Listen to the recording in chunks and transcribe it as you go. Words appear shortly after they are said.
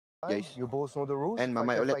guys. You both know the rules. And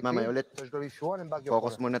mamay ulit.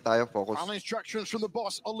 Focus muna tayo, focus. Instructions from the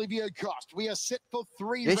boss, Olivia Cost. We are set for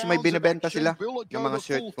 3 Guys, may binibenta sila ng mga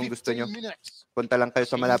shirt kung gusto nyo. Punta lang kayo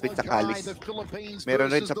sa malapit sa Calis.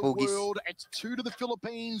 Meron rin sa Pugis. It's 2 to the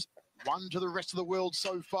Philippines, 1 to the rest of the world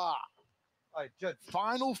so far.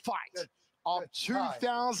 Final fight of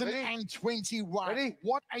 2021.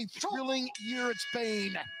 What a thrilling year it's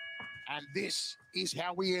been. And this is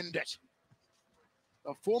how we end it.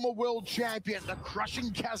 The former world champion, the crushing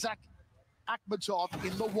Kazakh Akhmetov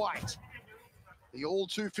in the white. The all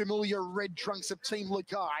too familiar red trunks of Team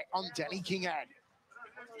Lakai on Danny Kingad.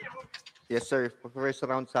 Yes, sir. First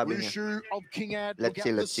round, sabi niya. Wushu of Kingad. Let's Look out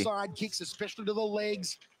for the see. side kicks, especially to the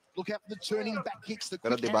legs. Look out for the turning back kicks, the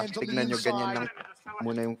Pero quick diba, hands on the tignan nyo ganyan inside. lang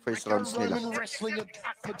muna yung first rounds nila. Roman wrestling of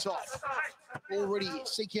Akhmetov. Already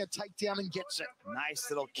seeking a takedown and gets it. Nice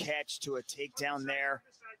little catch to a takedown there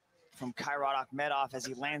from Қайрат Ахметов as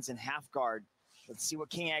he lands in half guard. Let's see what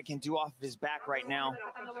Kinggad can do off of his back right now.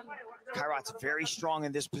 Kairat's very strong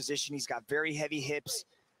in this position. He's got very heavy hips,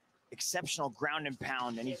 exceptional ground and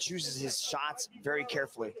pound, and he chooses his shots very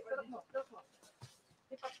carefully.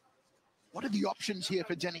 What are the options here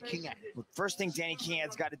for Danny Kinggad? First thing Danny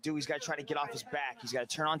Kingad's got to do, he's got to try to get off his back. He's got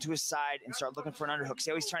to turn onto his side and start looking for an underhook.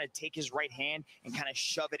 See how he's trying to take his right hand and kind of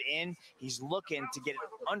shove it in? He's looking to get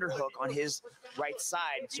an underhook on his right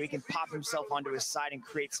side so he can pop himself onto his side and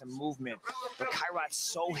create some movement. But Kairat's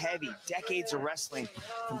so heavy. Decades of wrestling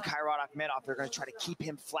from Қайрат Ахметов. They're going to try to keep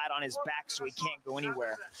him flat on his back so he can't go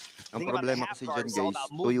anywhere. Ang problema kasi dyan, guys,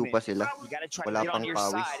 tuyo pa sila. Wala pang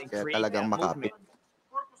pawis, kaya talagang makapit.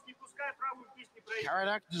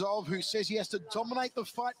 Қайрат Ахметov, who says he has to dominate the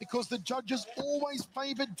fight because the judges always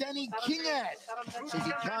favor Danny Kinggad. Says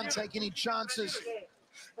he can't take any chances.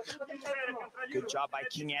 Good job by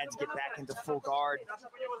Kinggad to get back into full guard.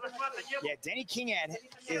 Yeah, Danny Kinggad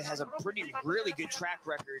has a really good track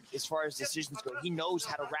record as far as decisions go. He knows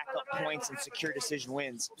how to rack up points and secure decision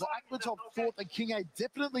wins. Well, Akhmetov thought that Kinggad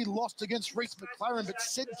definitely lost against Reese McLaren, but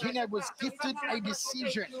said Kinggad was gifted a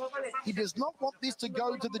decision. He does not want this to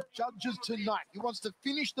go to the judges tonight. He wants to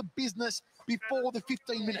finish the business before the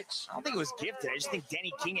 15 minutes. I don't think it was gifted. I just think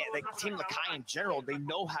Danny Kinggad, like Team Lakai in general, they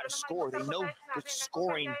know how to score. They know the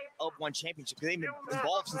scoring of one championship because they've been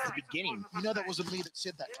involved since the beginning. You know that wasn't me that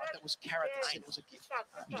said that, right? That was Kairat that said it was a gift.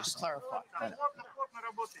 Just clarify.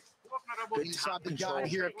 Good inside the guard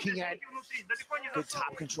here of Kinggad. Good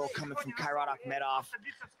top control coming from Қайрат Ахметов.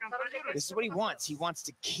 This is what he wants. He wants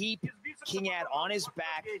to keep Kinggad on his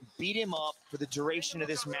back, beat him up for the duration of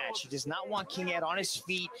this match. He does not want Kinggad on his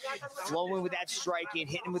feet, flowing with that striking,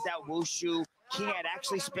 hitting with that wushu. Kinggad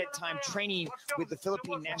actually spent time training with the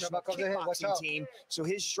Philippine national kickboxing team, so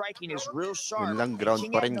his striking is real sharp. Yun lang, ground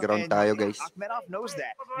pa rin, ground tayo, guys. Ahmedov knows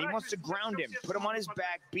that. And he wants to ground him, put him on his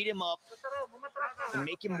back, beat him up, and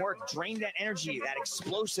make him work. Drain that energy, that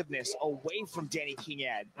explosiveness away from Danny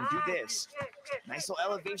Kinggad. And do this. Nice little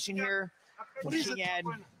elevation here from Kinggad.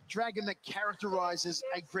 Dragon that characterizes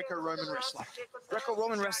a Greco-Roman wrestler.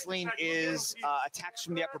 Greco-Roman wrestling is attacks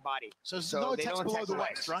from the upper body. So no they attacks don't below attack the the waist,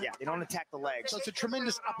 legs. right? Yeah, they don't attack the legs. So it's a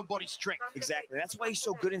tremendous upper body strength. Exactly. That's why he's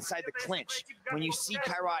so good inside the clinch. When you see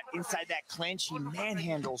Kairat inside that clinch, he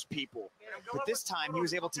manhandles people. But this time, he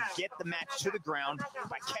was able to get the match to the ground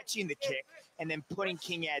by catching the kick and then putting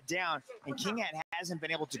Kinggad down. And Kinggad hasn't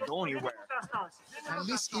been able to go anywhere. And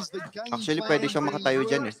this is the game Actually, pwede siyang makatayo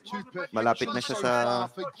dyan eh. Malapit na siya sa,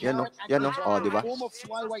 yan o, oh, di ba? Former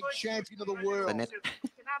flyweight champion of the world. Sa net.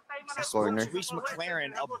 I spoke to Reese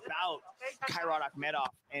McLaren about Қайрат Ахметov,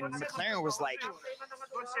 and McLaren was like,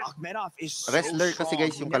 Ahmedov is so wrestler kasi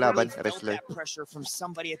guys yung kalaban, wrestler. That pressure from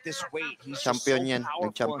somebody at this weight. He's Champion just so yan, powerful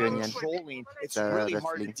nag-champion and yan. controlling. It's Sa really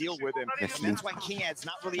hard to wrestling. deal with him. And that's why Kingad's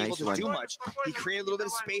not really able Nice to one. do much. He created a little bit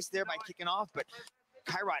of space there by kicking off, but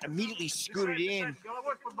Kairat immediately scooted in and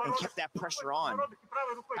kept that pressure on.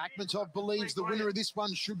 Akhmetov believes the winner of this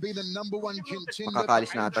one should be the #1 contender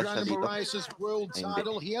Makakalis na for ata siya Adriano dito. Moraes' world Ay, hindi.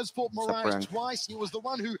 title. He has fought Sa Moraes prank. twice. He was the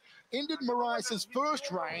one who ended Moraes' first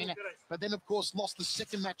reign, but then, of course, lost the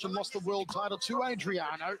second match and lost the world title to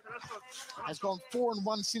Adriano. Has gone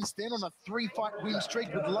 4-1 since then on a 3-fight win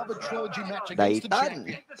streak with Lover Trilogy match against the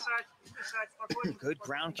champion. Good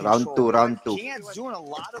ground Round control. 2, round 2. Kingad's doing a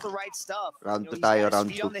lot of the right stuff. Round You know, 2 he's tayo, got his round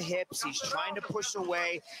feet 2. on the hips. He's trying to push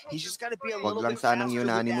away. He's just got to be a Wag little lang bit sanang faster with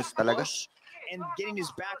unanimous that talaga. push and getting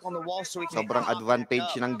his back on the wall so he can Sobrang pop back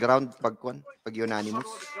advantage up. ng ground pag unanimous.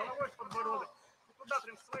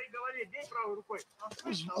 What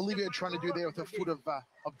was Olivia trying to do there with the foot of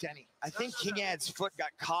Danny? I think Kingad's foot got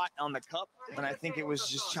caught on the cup, and I think it was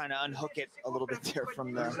just trying to unhook it a little bit there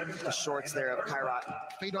from the shorts there of Қайрат.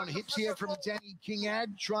 Feet on hips here from Danny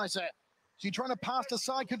Kinggad. Tries to... Is he trying to pass the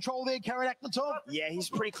side control there, Қайрат Ахметов? Yeah, he's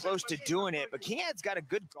pretty close to doing it, but Kingad's got a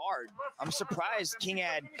good guard. I'm surprised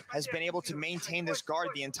Kinggad has been able to maintain this guard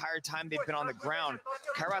the entire time they've been on the ground.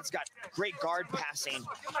 Қайрат's got great guard passing,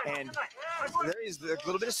 and there is a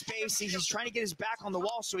little bit of space. He's trying to get his back on the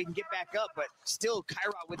wall so he can get back up, but still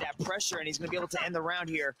Қайрат with that pressure, and he's going to be able to end the round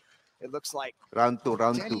here. It looks like round two.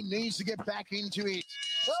 Danny needs to get back into his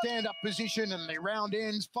stand-up position, and the round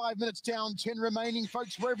ends. 5 minutes down, 10 remaining,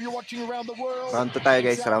 folks. Wherever you're watching around the world, round 2 tayo,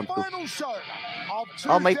 guys. Round 2.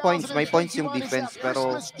 Oh, may points yung defense,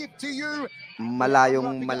 pero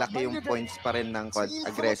malaki yung points pa rin ng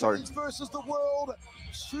aggressor.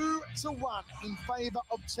 2-1 in favor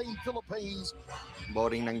of Team Philippines.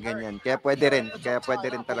 Boring ng ganyan. Kaya pwede rin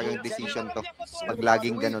talagang decision to pag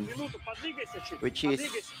laging ganun. Which is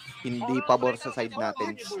hindi pabor sa side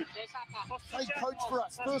natin. Hey, coach for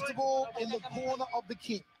us. First of all, in the corner of the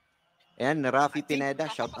king. Ayan, Rafi Pineda,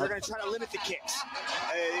 shout they're out. going to try to limit the kicks.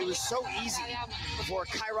 It was so easy for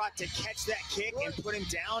Қайрат to catch that kick and put him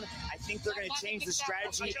down. I think they're going to change the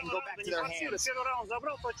strategy and go back to their hands.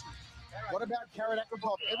 What about Қайрат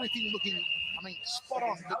Ахметов? Everything looking, spot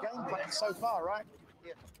on the game plan so far, right?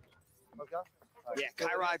 Yeah,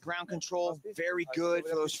 Қайрат ground control, very good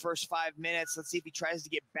for those first 5 minutes. Let's see if he tries to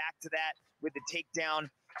get back to that with the takedown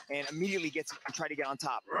and immediately try to get on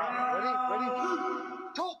top. Ready?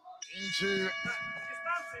 Into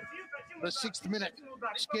the 6th minute,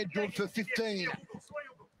 scheduled for 15.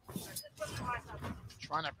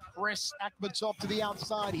 Trying to press Ahmetov to the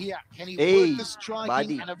outside here. Can he work the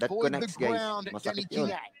striking and avoid the ground? Danny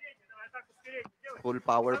Kinggad. Full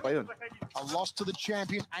power pa yun. A loss to the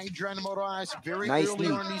champion, Adrian Moraes, very nice early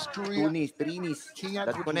knee. on in his career. 2 knees, 3 knees. Kinggad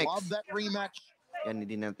That would connects. love that rematch. Yan,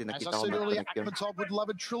 hindi natin As nakita I said ko earlier, mag-connect yun. Ahmetov would love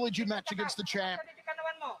a trilogy match against the champ.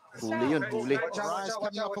 Huli yun, huli. Moraes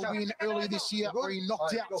coming off a win earlier this year where he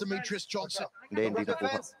knocked out Demetrius Johnson. Hindi na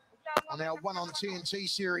po. On our 1 on TNT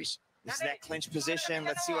series. This is that clinch position.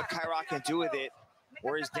 Let's see what Қайрат can do with it.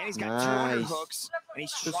 Whereas Danny's got Nice. 200 hooks, and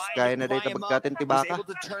he's Sus, trying kaya na to rin fly him up. tabagkatin He's tibaka. able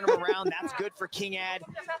to turn him around. That's good for Kinggad.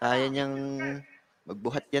 Kaya niyang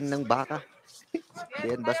magbuhat yan ng baka.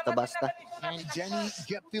 Hindi yan basta-basta. And Danny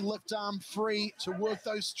get the left arm free to work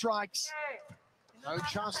those strikes. No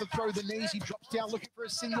chance to throw the knees. He drops down looking for a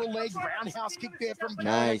single leg. Roundhouse kick there from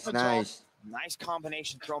Nice, Ahmetov. nice. Nice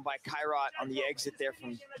combination thrown by Қайрат on the exit there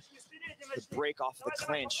from the break off the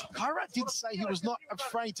clinch. Қайрат did say he was not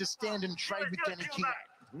afraid to stand and trade with Danny Kinggad.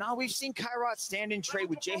 No, we've seen Қайрат stand and trade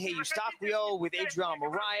with Jehe Eustaquio, with Adrian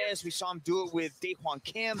Moraes. We saw him do it with Daewon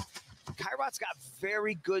Kim. Қайрат's got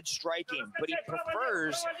very good striking, but he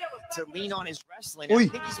prefers to lean on his wrestling. I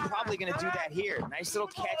think he's probably going to do that here. Nice little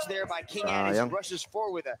catch there by Kinggad as he rushes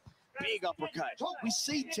forward with a big uppercut. We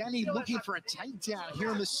see Danny looking for a takedown here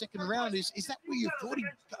in the second round. Is that where you thought he'd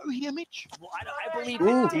go here, Mitch? Well, I believe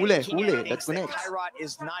that Danny Kinggad thinks that connects. Қайрат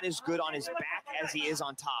is not as good on his back as he is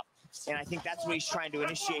on top. And I think that's what he's trying to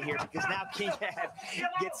initiate here, because now Kinggad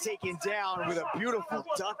gets taken down with a beautiful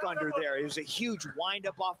duck under there. It was a huge wind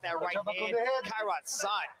up off that right hand. Қайрат saw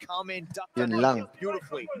it coming, ducked under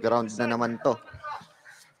beautifully. Ground na naman to.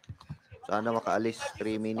 Sana makaalis.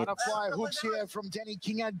 3 minutes. Butterfly hooks here from Danny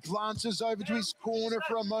Kinggad. Glances over to his corner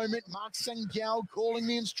for a moment. Mark Sangal calling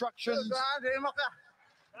the instructions.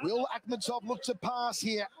 Will Ahmetov look to pass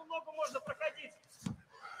here?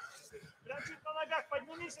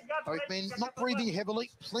 Both men not breathing heavily.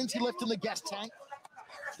 Plenty left in the gas tank.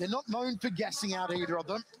 They're not known for gassing out, either of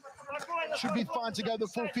them. Should be fine to go the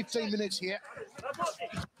full 15 minutes here.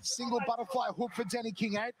 Single butterfly hook for Danny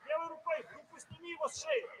Kinggad.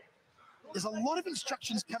 There's a lot of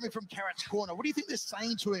instructions coming from Қайрат's corner. What do you think they're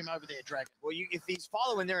saying to him over there, Dragon? Well, if he's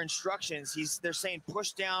following their instructions, they're saying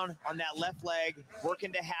push down on that left leg, work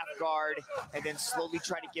into half guard, and then slowly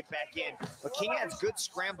try to get back in. But Kingad's good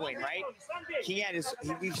scrambling, right? Kinggad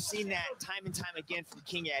we've seen that time and time again from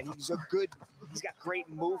Kinggad. He's got great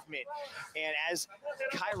movement. And as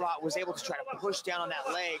Қайрат was able to try to push down on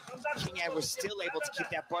that leg, Kinggad was still able to keep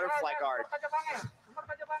that butterfly guard.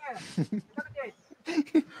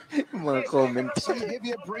 Mga comments. Some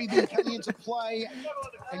heavier breathing coming into play,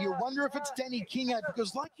 and you wonder if it's Danny Kinggad,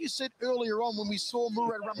 because like you said earlier on when we saw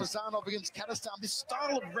Murad Ramazanov against Kazakhstan, this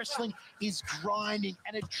style of wrestling is grinding,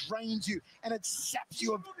 and it drains you, and it saps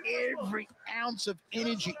you of every ounce of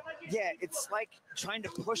energy. Yeah, it's like trying to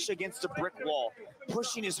push against a brick wall.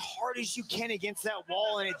 Pushing as hard as you can against that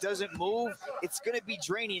wall and it doesn't move, it's going to be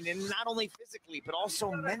draining, and not only physically, but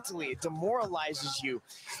also mentally. It demoralizes you,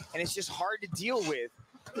 and it's just hard to deal with.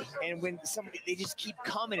 And when they just keep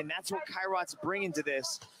coming, and that's what Kairat's bringing to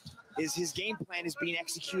this, is his game plan is being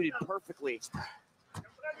executed perfectly.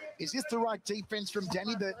 Is this the right defense from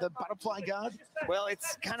Danny, the butterfly guard? Well,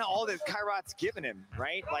 it's kind of all that Kairat's given him,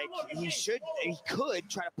 right? Like he could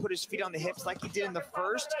try to put his feet on the hips like he did in the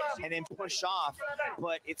first and then push off.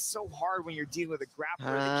 But it's so hard when you're dealing with a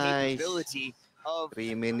grappler, the capability of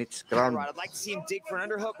 3 minutes ground. I'd like to see him dig for an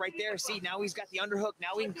underhook right there. See, now he's got the underhook.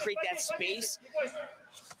 Now he can create that space.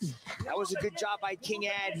 That was a good job by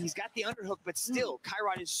Kinggad. He's got the underhook, but still,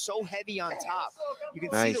 Kairat is so heavy on top. You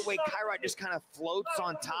can see the way Kairat just kind of floats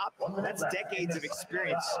on top. That's decades of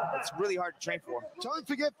experience. It's really hard to train for. Don't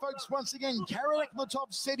forget, folks, once again, Қайрат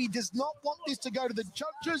Ахметов said he does not want this to go to the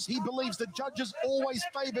judges. He believes the judges always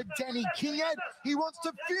favored Danny Kinggad. He wants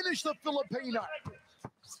to finish the Filipino.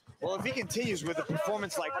 Well, if he continues with a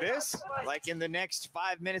performance like this, like in the next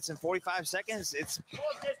 5 minutes and 45 seconds, it's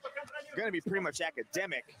going to be pretty much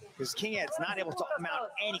academic because Kingad's not able to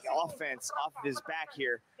mount any offense off of his back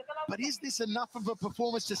here. But is this enough of a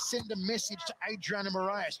performance to send a message to Adriano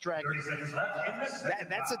Moraes, Dragon?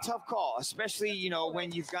 That's a tough call, especially, you know,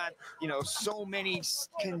 when you've got, you know, so many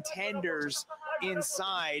contenders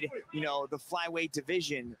inside, you know, the flyweight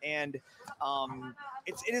division. And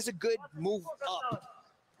it is a good move up.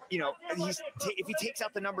 You know, if he takes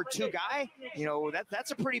out the number 2 guy, you know,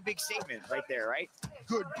 that's a pretty big statement right there, right?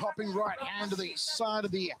 Good popping right hand to the side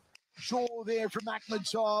of the jaw there from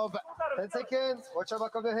Akhmetov. 10 seconds. Watch out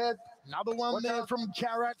back of the head. Another one there from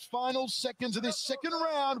Қайрат. Final seconds of this second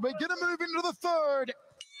round. We're going to move into the third.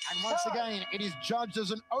 And once again, it is judged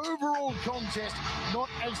as an overall contest, not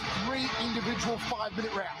as 3 individual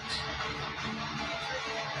 5-minute rounds.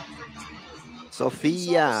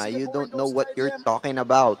 Sophia, you don't know what you're talking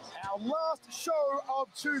about. Our last show of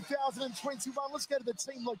 2021. Let's go to the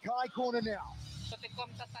Team Lakai corner now.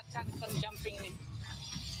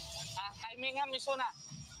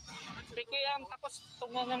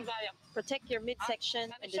 Protect your midsection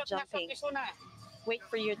and the jumping. Wait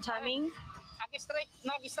for your timing.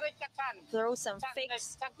 Throw some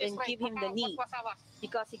fakes, then give him the knee.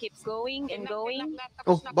 Because he keeps going and going.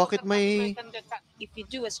 Oh, bakit may... If you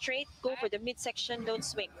do a straight, go for the midsection, don't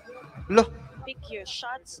swing. Lo, Pick your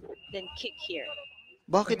shots, then kick here.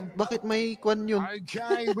 bakit may kwan yun?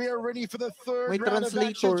 Okay, we are ready for the third May round of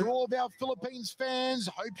action. translator. To all of our Philippines fans,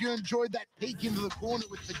 hope you enjoyed that peek into the corner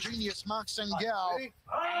with the genius Mark Sangao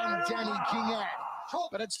and Danny Kinggad.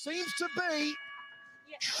 But it seems to be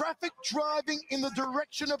traffic driving in the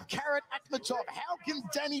direction of Қайрат Ахметов. How can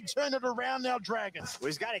Danny turn it around now, Dragons? Well,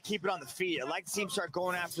 he's got to keep it on the feet. I'd like to see him start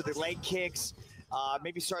going after the leg kicks.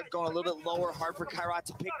 Maybe start going a little bit lower. Hard for Қайрат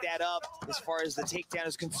to pick that up as far as the takedown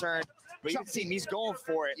is concerned. But you can see he's going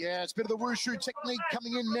for it. Yeah, it's a bit of the wushu technique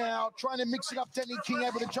coming in now. Trying to mix it up, Danny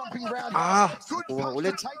Kinggad with a jumping round. Good punch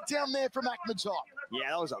to take down there from Akhmetov.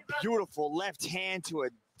 Yeah, that was a beautiful left hand to a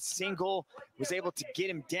single. Was able to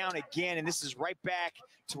get him down again. And this is right back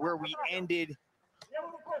to where we ended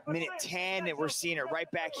minute 10. And we're seeing it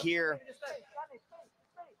right back here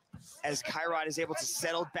as Қайрат is able to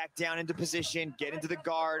settle back down into position, get into the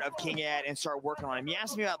guard of Kinggad, and start working on him. You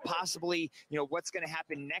asked me about possibly, you know, what's going to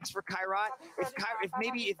happen next for Қайрат. If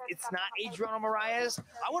maybe it's not Adriano Moraes,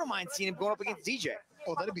 I wouldn't mind seeing him going up against DJ.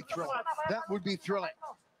 Oh, that'd be thrilling. That would be thrilling.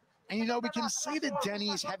 And, you know, we can see that Danny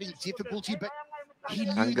is having difficulty, but he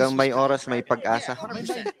knew Hanggang may oras, may pag-asa.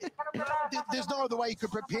 There's no other way you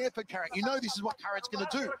could prepare for Қайрат. You know this is what Қайрат's going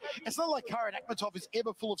to do. It's not like Қайрат Ахметов is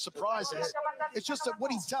ever full of surprises. It's just that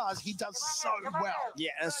what he does so well.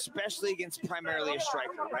 Yeah, especially against primarily a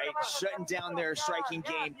striker, right? Shutting down their striking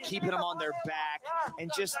game, keeping them on their back, and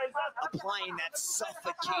just applying that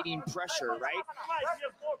suffocating pressure, right?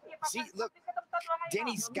 See, look,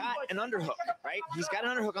 Danny's got an underhook, right? He's got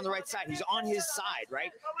an underhook on the right side. He's on his side,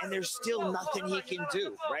 right? And there's still nothing he can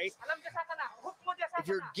do, right? If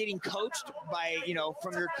you're getting coached by, you know,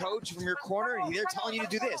 from your coach, from your corner, they're telling you to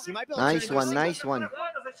do this. You might be able to Nice one.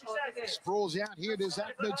 Sprawls out here. There's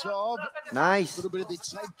Akhmetov. Nice. A little bit of the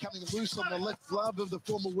tape coming loose on the left glove of the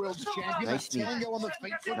former world champion. Nice knee. Tango on the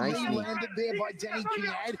feet. Nice knee knee. landed there by Danny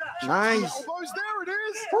Kinggad. Nice. Elbows, there it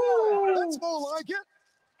is. Woo. That's more like it.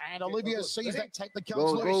 And Olivia sees that tape that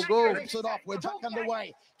comes loose. Go. Rips it off. We're back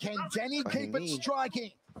underway. Can Danny keep it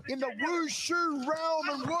striking in the wushu realm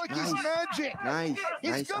and work his magic? Nice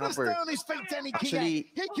He's got to stay upper. on his feet, Danny Kinggad. Actually,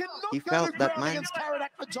 He cannot he go felt to that, ground man. against Қайрат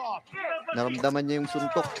Ахметov. Naramdaman niya yung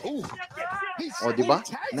suntok. He's O, di ba?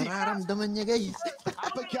 tagging. Nararamdaman niya, guys.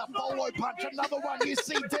 uppercut, follow punch, another one. You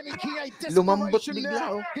see Danny Kingad, Lumambot desperation bigla,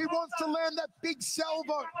 now. oh. He wants to land that big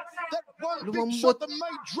salvo, that one big Lumambot. shot that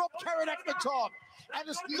may drop Қайрат Ахметов. And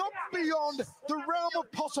it's not beyond the realm of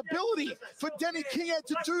possibility for Danny Kingad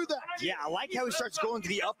to do that. Yeah, I like how he starts going to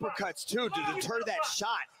the uppercuts too to deter that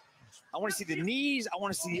shot. I want to see the knees. I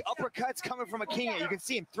want to see the uppercuts coming from a Kingad. You can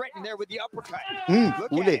see him threatening there with the uppercut.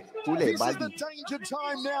 Look at it. This is the danger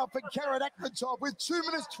time now for Қайрат Ахметов with 2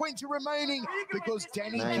 minutes 20 remaining because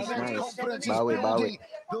Danny Kingad's confidence is building.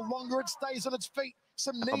 The longer it stays on its feet,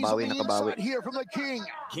 some knees on the inside here from the King.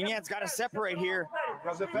 Kingad's got to separate here.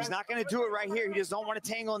 He's not going to do it right here. He just don't want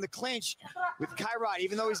to tangle in the clinch with Қайрат,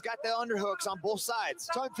 even though he's got the underhooks on both sides.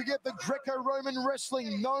 Don't forget the Greco-Roman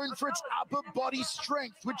wrestling, known for its upper body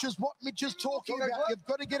strength, which is what Mitch is talking about. You've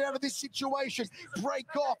got to get out of this situation, break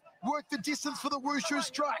off, work the distance for the wushu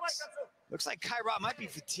strikes. Looks like Қайрат might be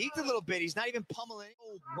fatigued a little bit. He's not even pummeling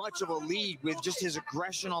much of a lead with just his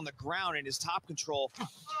aggression on the ground and his top control.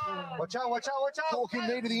 Watch out, watch out, watch out. Talking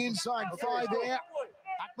knee to the inside thigh there.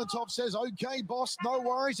 Akhmetov says, okay, boss, no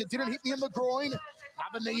worries. It didn't hit me in the groin.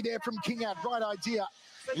 Have a knee there from Kingad. Right idea.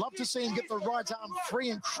 Love to see him get the right arm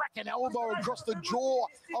free and crack an elbow across the jaw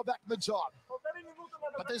of Akhmetov.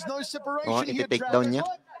 But there's no separation here, Travis.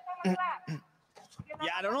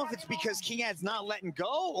 Yeah, I don't know if it's because Kingad's not letting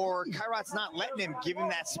go or Қайрат's not letting him give him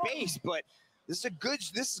that space, but this is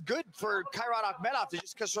good for Қайрат Ахметов to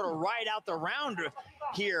just sort of ride out the round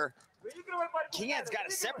here. Kingad's got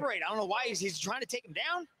to separate. I don't know why he's trying to take him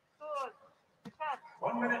down.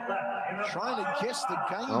 Trying to guess the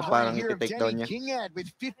game plan here of Danny Kingad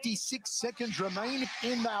with 56 seconds remaining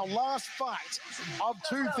in our last fight of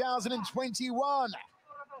 2021.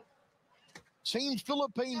 Team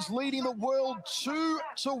Philippines leading the world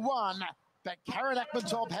 2-1. But Қайрат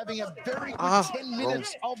Ахметов having a very good 10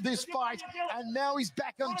 minutes of this fight, and now he's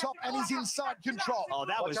back on top and he's inside control. Oh,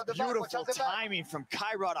 that was beautiful timing from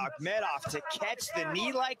Қайрат Ахметов to catch the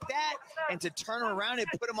knee like that and to turn around and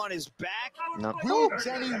put him on his back. Will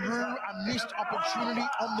Danny rue a missed opportunity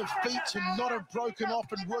on the feet to not have broken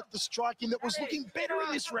off and worked the striking that was looking better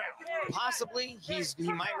in this round? Possibly. He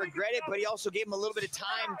might regret it, but he also gave him a little bit of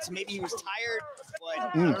time to maybe he was tired. But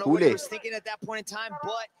I don't know what he was thinking at that point in time,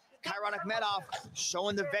 but Қайрат Ахметов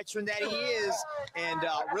showing the veteran that he is and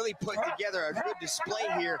really putting together a good display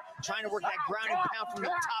here, trying to work that ground and pound from the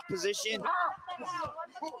top position.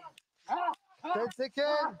 10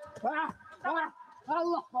 seconds.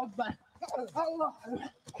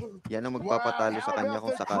 Yan ang magpapatalo sa kanya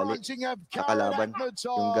kung sakali sa kalaban.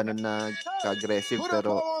 Yung ganun na aggressive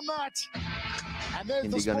pero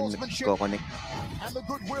hindi ganun nagko-connect. And the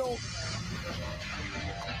goodwill,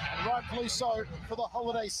 rightfully so, for the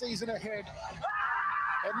holiday season ahead.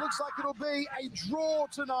 It looks like it'll be a draw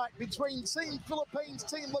tonight between Team Philippines,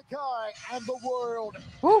 Team Lakay, and the world.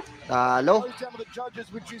 Talo. Goes down to the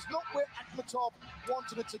judges, which is not where Akhmetov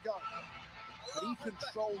wanted it to go. But he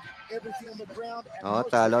controlled everything on the ground. And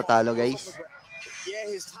talo guys. Yeah,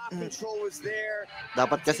 his top control was there.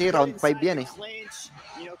 Dapat kasi round 5 yan eh.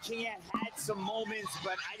 You know, Kingad had some moments,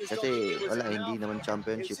 but I just kasi don't think it was wala, enough. hindi naman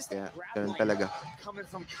championship kaya ganun talaga. Coming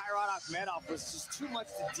from Қайрат Ахметов was just too much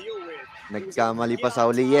to deal with. Nagkamali pa sa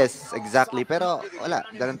uli, yes, exactly. Pero wala,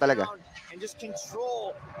 ganun talaga. And just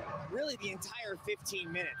control really the entire 15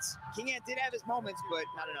 minutes. Kingad did have his moments, but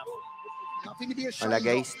not enough. Wala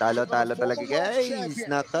guys, talo talaga guys.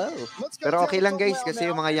 Nako. Pero okay lang guys kasi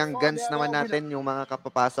yung mga young guns naman natin, yung mga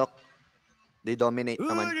kapapasok, they dominate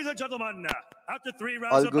naman. Ladies and gentlemen, after 3 rounds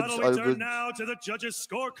All of goods, battle, all we turn goods. now to the judges'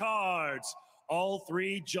 scorecards. All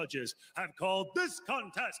 3 judges have called this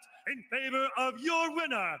contest in favor of your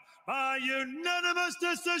winner by unanimous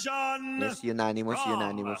decision. Yes, unanimous.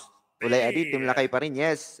 Ulay adi, Team Lakay pa rin.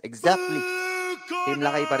 Yes, exactly. Team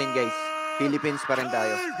Lakay pa rin guys. Philippines pa rin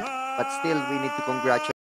tayo. But still, we need to congratulate